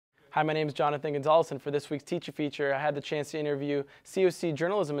Hi, my name is Jonathan Gonzalez, and for this week's teacher feature, I had the chance to interview COC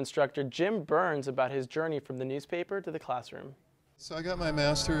journalism instructor Jim Burns about his journey from the newspaper to the classroom. So I got my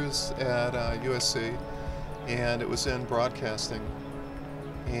master's at USC, and it was in broadcasting.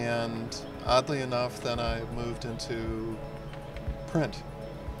 And oddly enough, then I moved into print.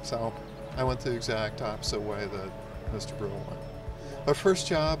 So I went the exact opposite way that Mr. Brill went. My first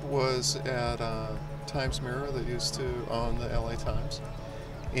job was at Times Mirror that used to own the LA Times.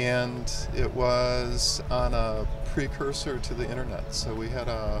 And it was on a precursor to the internet. So we had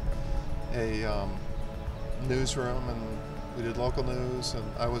a newsroom, and we did local news, and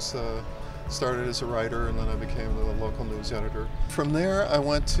I was started as a writer, and then I became the local news editor. From there I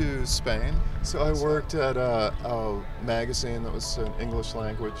went to Spain. So I worked at a magazine that was an English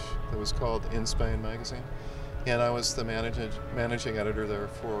language that was called In Spain magazine, and I was the managing editor there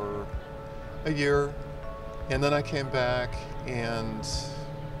for a year, and then I came back and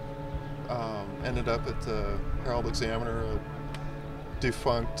ended up at the Herald Examiner, a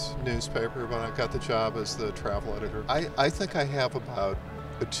defunct newspaper, but I got the job as the travel editor. I think I have about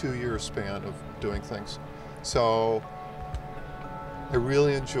a 2-year span of doing things. So I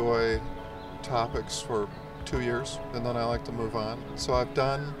really enjoy topics for 2 years, and then I like to move on. So I've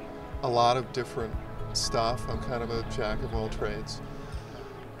done a lot of different stuff. I'm kind of a jack of all trades.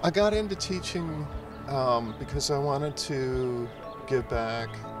 I got into teaching because I wanted to give back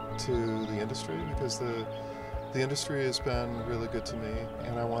to the industry, because the industry has been really good to me,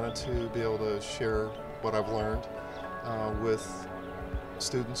 and I wanted to be able to share what I've learned with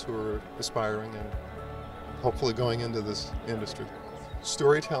students who are aspiring and hopefully going into this industry.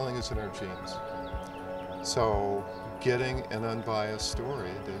 Storytelling is in our genes. So getting an unbiased story,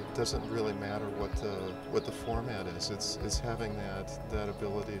 it doesn't really matter what the format is. It's having that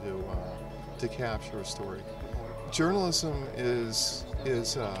ability to capture a story. Journalism is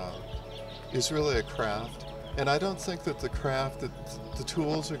really a craft, and I don't think that the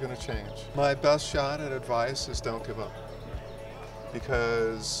tools are going to change. My best shot at advice is don't give up,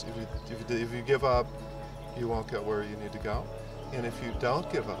 because if you give up, you won't get where you need to go, and if you don't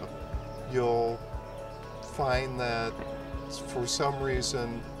give up, you'll find that for some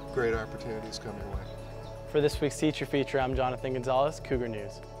reason great opportunities come your way. For this week's teacher feature, I'm Jonathan Gonzalez, Cougar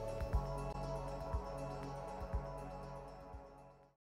News.